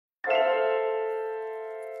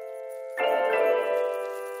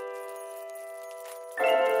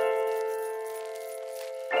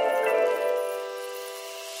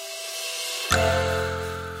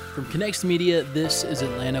From Connects Media, this is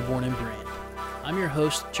Atlanta Born and Brand. I'm your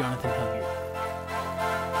host, Jonathan Hilliard.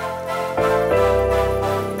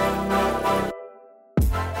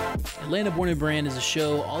 Atlanta Born and Brand is a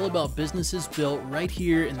show all about businesses built right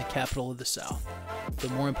here in the capital of the South.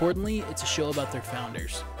 But more importantly, it's a show about their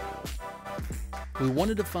founders. We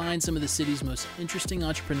wanted to find some of the city's most interesting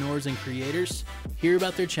entrepreneurs and creators, hear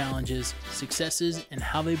about their challenges, successes, and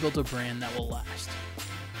how they built a brand that will last.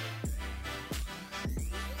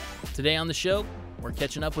 Today on the show, we're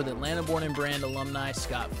catching up with Atlanta Born and Brand alumni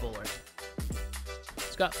Scott Fuller.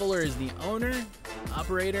 Scott Fuller is the owner,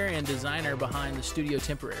 operator, and designer behind the Studio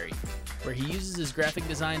Temporary, where he uses his graphic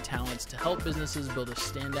design talents to help businesses build a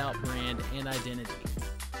standout brand and identity.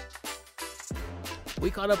 We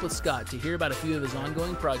caught up with Scott to hear about a few of his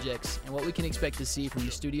ongoing projects and what we can expect to see from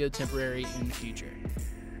the Studio Temporary in the future.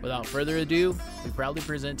 Without further ado, we proudly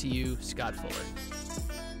present to you Scott Fuller.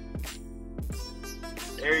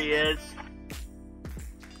 There he is.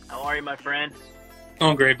 How are you, my friend?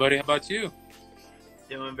 Oh, great, buddy. How about you?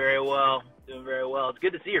 Doing very well. Doing very well. It's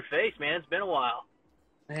good to see your face, man. It's been a while.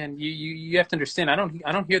 Man, you have to understand. I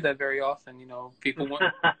don't hear that very often. You know, people want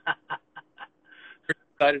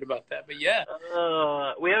excited about that. But yeah,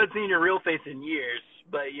 we haven't seen your real face in years,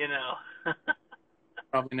 but you know,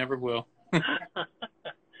 probably never will.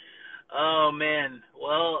 Oh man.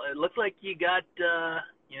 Well, it looks like you got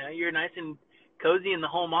you're nice and cozy in the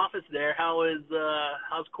home office there.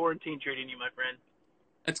 How's quarantine treating you, my friend?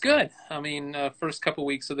 It's good. I mean, first couple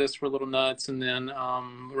weeks of this were a little nuts, and then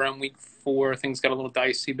around week 4, things got a little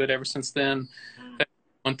dicey. But ever since then,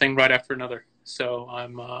 one thing right after another. So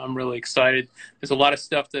I'm really excited. There's a lot of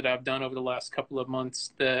stuff that I've done over the last couple of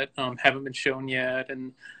months that haven't been shown yet,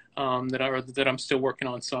 and that I'm still working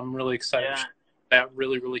on. So I'm really excited to show that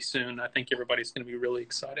really soon. I think everybody's going to be really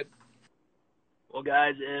excited. Well,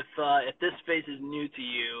 guys, if this face is new to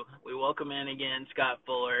you, we welcome in again Scott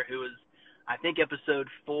Fuller, who was, I think, episode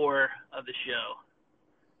 4 of the show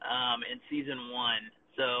in season 1.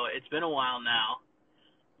 So it's been a while now.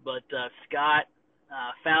 But Scott,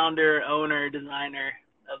 founder, owner, designer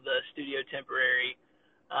of the Studio Temporary.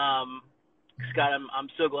 Scott, I'm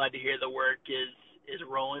so glad to hear the work is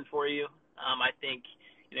rolling for you. I think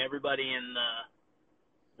everybody in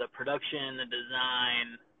the production, the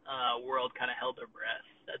design world kind of held their breath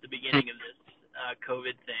at the beginning of this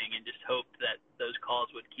COVID thing and just hoped that those calls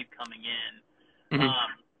would keep coming in.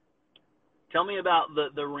 Tell me about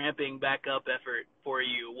the ramping back up effort for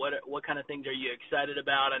you. What kind of things are you excited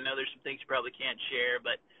about? I know there's some things you probably can't share,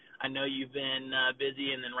 but I know you've been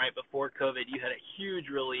busy, and then right before COVID, you had a huge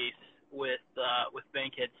release with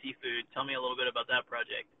Bankhead Seafood. Tell me a little bit about that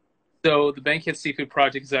project. So the Bankhead Seafood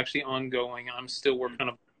project is actually ongoing. I'm still working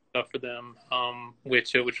on stuff for them,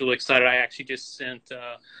 which really excited. I actually just sent,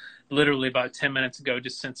 literally about 10 minutes ago,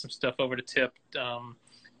 just sent some stuff over to Tip,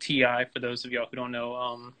 TI, for those of y'all who don't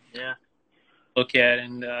know. Look at,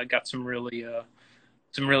 and got some really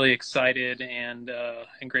excited and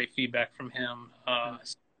great feedback from him.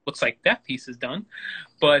 Looks like that piece is done,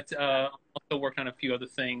 but I'm also working on a few other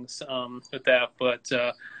things with that. But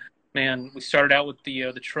man, we started out with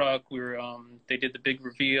the truck. They did the big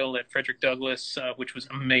reveal at Frederick Douglass, which was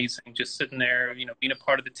amazing. Just sitting there, being a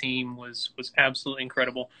part of the team was absolutely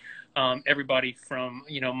incredible. Everybody from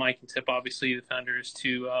Mike and Tip, obviously the founders,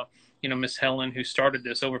 to Miss Helen, who started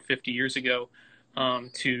this over 50 years ago,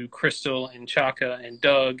 to Crystal and Chaka and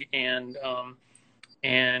Doug and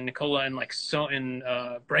Nicola and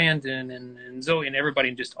Brandon and Zoe and everybody,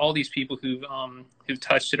 and just all these people who've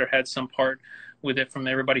touched it or had some part with it, from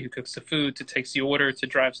everybody who cooks the food to takes the order to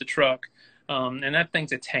drives the truck. And that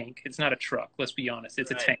thing's a tank. It's not a truck. Let's be honest. It's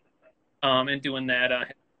a tank. And doing that has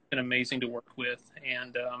been amazing to work with.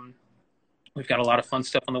 And we've got a lot of fun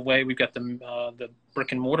stuff on the way. We've got the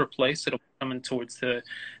brick and mortar place that'll be coming towards the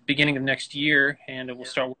beginning of next year, and we'll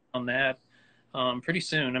start working on that pretty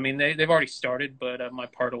soon. I mean, they've already started, but my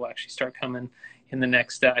part will actually start coming in the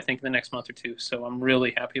next, I think, in the next month or two. So I'm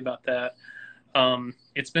really happy about that.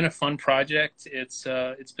 It's been a fun project. It's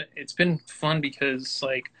been fun because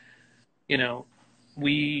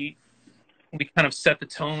we kind of set the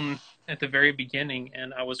tone at the very beginning,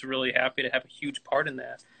 and I was really happy to have a huge part in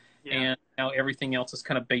that. Yeah. And now everything else is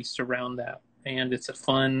kind of based around that, and it's a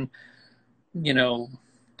fun, a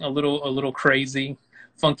little crazy,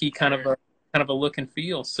 funky kind of a look and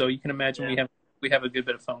feel. So you can imagine we have a good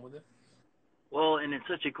bit of fun with it. Well, and it's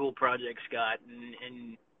such a cool project, Scott,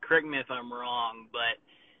 and correct me if I'm wrong, but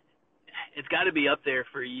it's got to be up there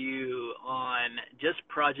for you on just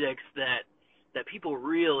projects that people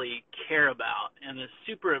really care about and is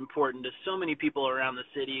super important to so many people around the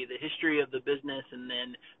city, the history of the business, and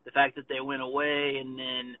then the fact that they went away, and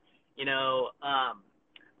then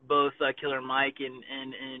both Killer Mike and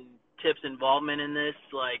Tip's involvement in this.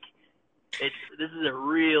 Like, this is a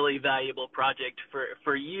really valuable project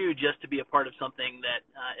for you just to be a part of something that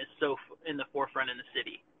is so in the forefront in the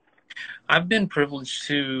city. I've been privileged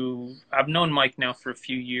I've known Mike now for a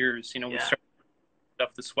few years. We started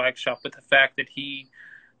up the swag shop, but the fact that the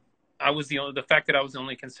fact that I was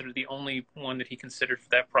only considered the only one that he considered for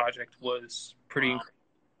that project was pretty incredible.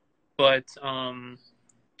 But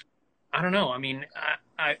I don't know. I mean,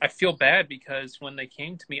 I feel bad because when they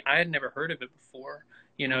came to me, I had never heard of it before.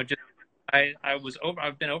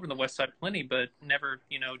 I've been over the West Side plenty, but never,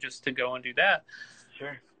 just to go and do that.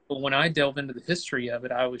 Sure. But when I delve into the history of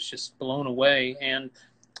it, I was just blown away. And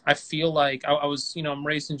I feel like I was, I'm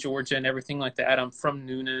raised in Georgia and everything like that. I'm from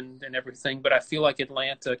Noonan and everything, but I feel like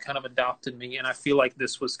Atlanta kind of adopted me. And I feel like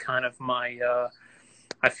this was kind of the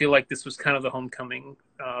homecoming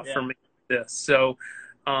for me. So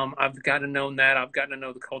I've gotten to know that. I've gotten to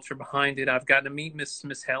know the culture behind it. I've gotten to meet Miss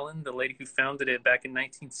Helen, the lady who founded it back in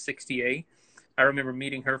 1968. I remember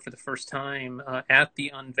meeting her for the first time at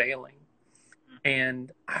the unveiling.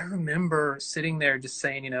 And I remember sitting there just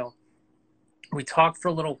saying, we talked for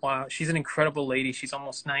a little while. She's an incredible lady. She's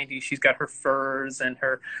almost 90. She's got her furs and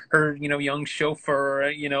her young chauffeur,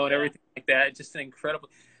 and everything like that. Just an incredible,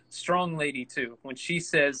 strong lady too. When she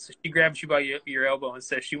grabs you by your elbow and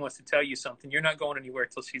says she wants to tell you something, you're not going anywhere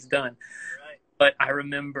till she's done. Right. But I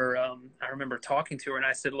remember talking to her, and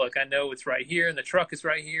I said, look, I know it's right here and the truck is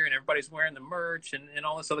right here and everybody's wearing the merch and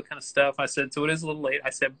all this other kind of stuff. I said, so it is a little late. I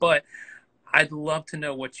said, but I'd love to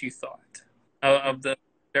know what you thought of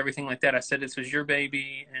everything like that. I said, this was your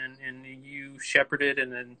baby and you shepherded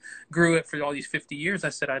and then grew it for all these 50 years. I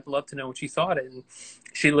said, I'd love to know what you thought. And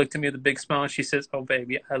she looked at me with a big smile and she says, oh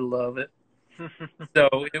baby, I love it. So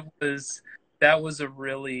that was a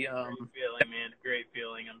really, great feeling, man. Great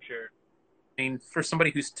feeling, I'm sure. I mean, for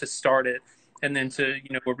somebody who's to start it and then to,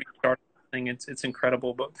 restart thing, it's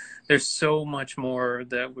incredible, but there's so much more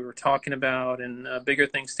that we were talking about and bigger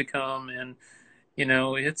things to come. And,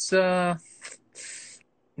 it's,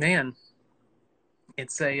 man,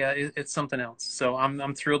 it's something else. So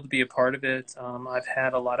I'm thrilled to be a part of it. I've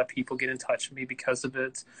had a lot of people get in touch with me because of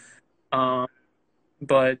it.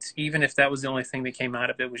 But even if that was the only thing that came out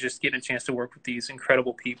of it, was just getting a chance to work with these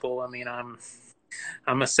incredible people. I mean, I'm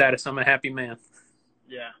a happy man.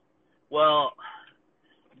 Yeah. Well,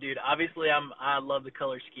 dude, obviously I love the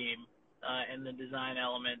color scheme and the design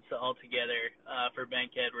elements all together for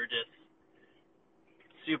Bankhead. We're just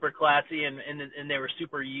super classy and they were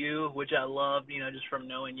super you, which I love, just from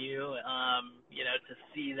knowing you. To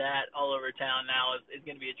see that all over town now is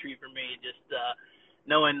going to be a treat for me, just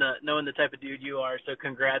knowing the type of dude you are. So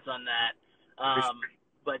congrats on that.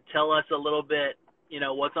 But tell us a little bit,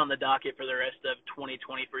 what's on the docket for the rest of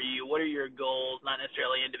 2020 for you? What are your goals? Not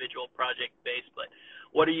necessarily individual project based, but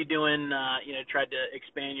what are you doing, tried to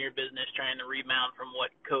expand your business, trying to rebound from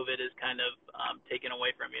what COVID has kind of taken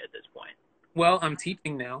away from you at this point? Well, I'm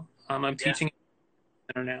teaching now. I'm teaching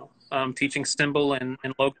center now. I'm teaching symbol and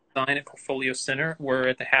logo design at Portfolio Center. We're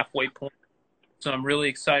at the halfway point. So I'm really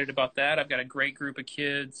excited about that. I've got a great group of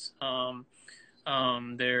kids.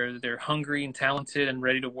 They're hungry and talented and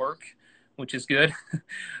ready to work, which is good.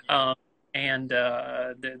 And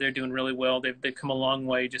they're doing really well. They've come a long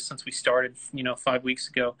way just since we started, 5 weeks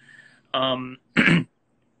ago.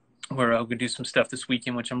 We're going to do some stuff this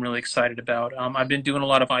weekend, which I'm really excited about. I've been doing a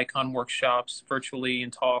lot of icon workshops virtually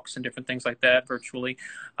and talks and different things like that virtually.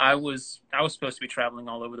 I was supposed to be traveling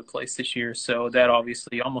all over the place this year, so that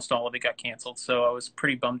obviously almost all of it got canceled. So I was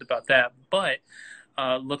pretty bummed about that. But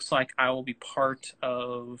looks like I will be part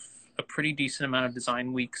of a pretty decent amount of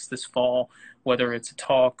design weeks this fall, whether it's a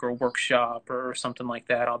talk or a workshop or something like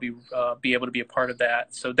that. I'll be able to be a part of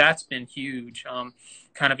that. So that's been huge,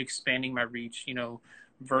 kind of expanding my reach,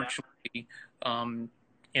 virtually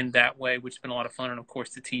in that way, which has been a lot of fun, and of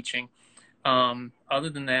course the teaching.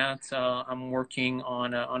 Other than that, I'm working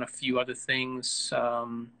on a few other things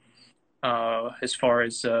as far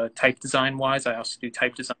as type design wise. I also do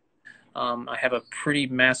type design. I have a pretty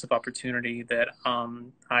massive opportunity that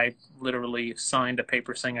I literally signed a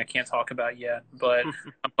paper saying I can't talk about yet, but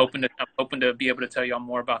I'm hoping to be able to tell y'all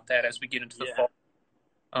more about that as we get into the fall.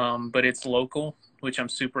 But it's local, which I'm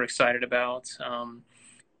super excited about.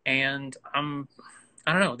 And I don't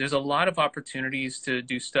know, there's a lot of opportunities to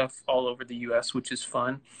do stuff all over the US, which is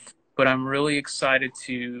fun, but I'm really excited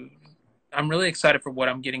for what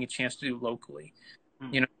I'm getting a chance to do locally.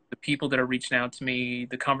 The people that are reaching out to me,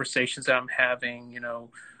 the conversations that I'm having,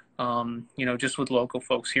 just with local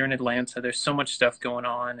folks here in Atlanta. There's so much stuff going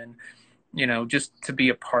on, and just to be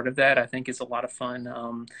a part of that, I think is a lot of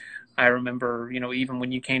fun. I remember, even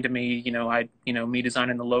when you came to me, me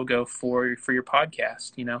designing the logo for your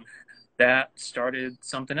podcast, that started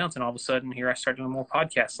something else. And all of a sudden here I started doing more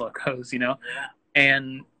podcast logos,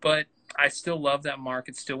 but I still love that mark.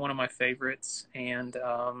 It's still one of my favorites. And,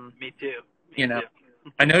 me too.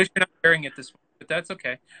 I noticed you're not wearing it this week, but that's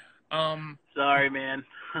okay. Sorry, man.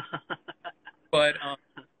 But,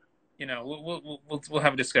 we'll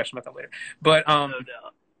have a discussion about that later. But, no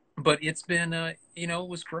doubt. But it's been, it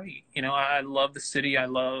was great. I love the city. I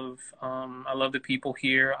love the people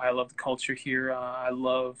here. I love the culture here. I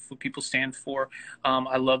love what people stand for.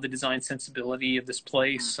 I love the design sensibility of this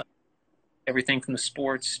place. Everything from the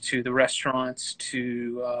sports to the restaurants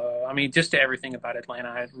to, just to everything about Atlanta.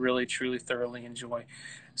 I really, truly, thoroughly enjoy.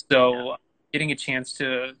 So getting a chance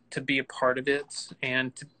to be a part of it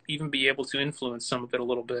and to even be able to influence some of it a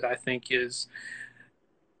little bit, I think it's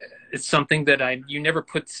something that you never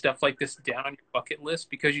put stuff like this down on your bucket list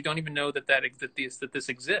because you don't even know that this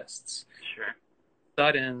exists. Sure.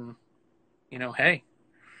 Sudden, hey,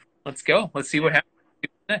 let's go. Let's see what happens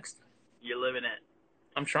next. You're living it.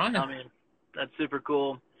 I'm trying. I mean, that's super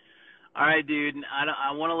cool. All right, dude.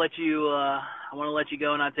 I want to let you. I want to let you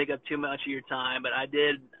go and not take up too much of your time, but I'd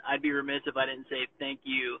be remiss if I didn't say thank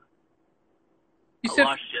you.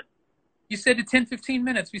 You said 10-15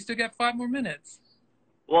 minutes. We still got 5 more minutes.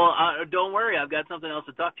 Well, don't worry. I've got something else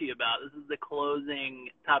to talk to you about. This is the closing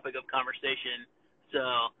topic of conversation. So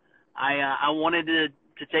I wanted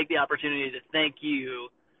to take the opportunity to thank you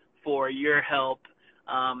for your help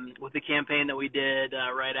with the campaign that we did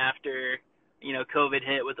right after, COVID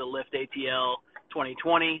hit with the Lift ATL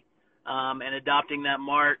 2020 and adopting that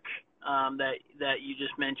mark that you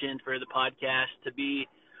just mentioned for the podcast to be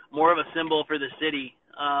more of a symbol for the city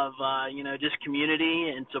of just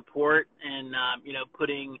community and support and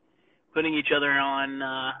putting each other on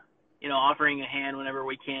offering a hand whenever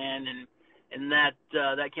we can, and that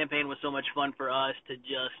campaign was so much fun for us to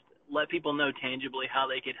just let people know tangibly how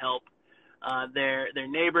they could help their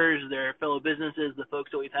neighbors, their fellow businesses, the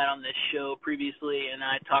folks that we've had on this show previously. And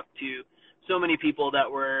I talked to so many people that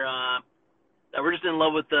were just in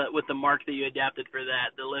love with the mark that you adapted for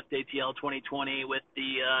that, the Lift ATL 2020 with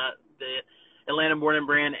the Atlanta Born and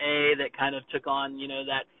Brand A that kind of took on,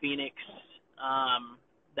 that Phoenix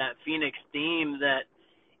theme that,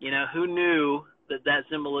 who knew that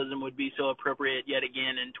symbolism would be so appropriate yet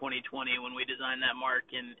again in 2020 when we designed that mark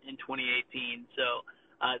in 2018. So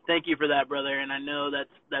thank you for that, brother. And I know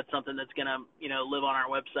that's something that's going to, live on our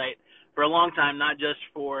website for a long time, not just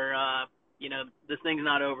for, this thing's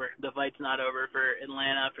not over. The fight's not over for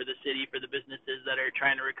Atlanta, for the city, for the businesses that are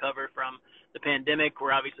trying to recover from the pandemic.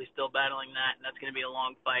 We're obviously still battling that, and that's going to be a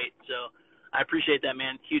long fight. So I appreciate that,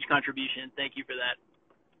 man. Huge contribution. Thank you for that.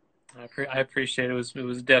 I appreciate it. It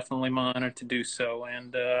was definitely my honor to do so,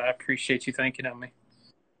 and I appreciate you thinking of me.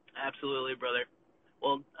 Absolutely, brother.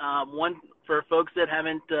 Well, for folks that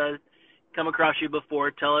haven't come across you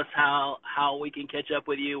before, tell us how we can catch up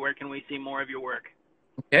with you. Where can we see more of your work?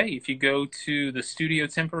 Okay, if you go to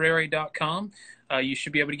thestudiotemporary.com, you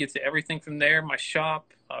should be able to get to everything from there. My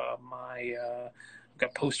shop, I've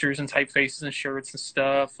got posters and typefaces and shirts and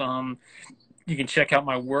stuff. You can check out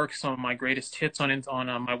my work, some of my greatest hits on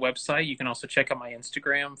my website. You can also check out my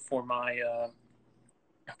Instagram for my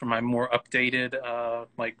more updated,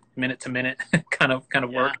 like minute to minute kind of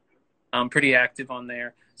work. I'm pretty active on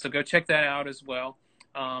there, so go check that out as well.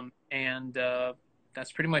 And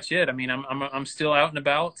that's pretty much it. I mean, I'm still out and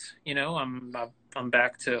about. I'm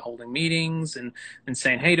back to holding meetings and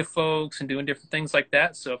saying hey to folks and doing different things like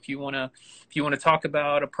that. So if you wanna talk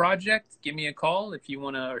about a project, give me a call. If you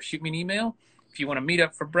wanna, or shoot me an email. If you wanna meet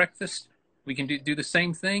up for breakfast, we can do the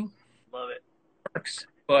same thing. Love it. Works.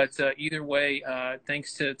 But either way,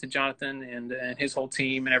 thanks to Jonathan and his whole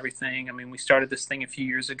team and everything. I mean, we started this thing a few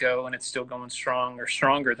years ago, and it's still going strong, or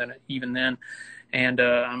stronger than even then. And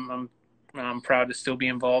I'm proud to still be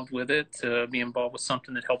involved with it, to be involved with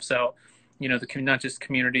something that helps out, not just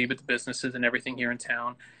community, but the businesses and everything here in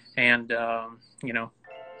town. And, I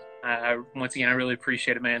once again, I really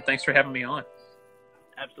appreciate it, man. Thanks for having me on.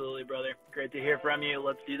 Absolutely, brother. Great to hear from you.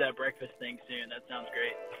 Let's do that breakfast thing soon. That sounds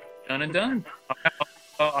great. Done and done.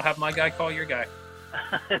 I'll have my guy call your guy.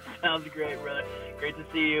 Sounds great, brother. Great to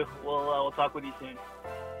see you. We'll talk with you soon.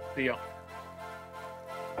 See y'all.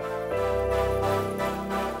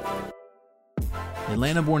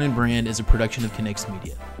 Atlanta Born and Brand is a production of Connects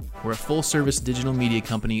Media. We're a full-service digital media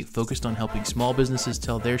company focused on helping small businesses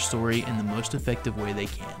tell their story in the most effective way they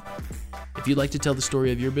can. If you'd like to tell the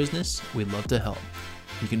story of your business, we'd love to help.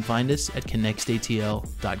 You can find us at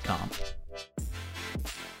connextatl.com.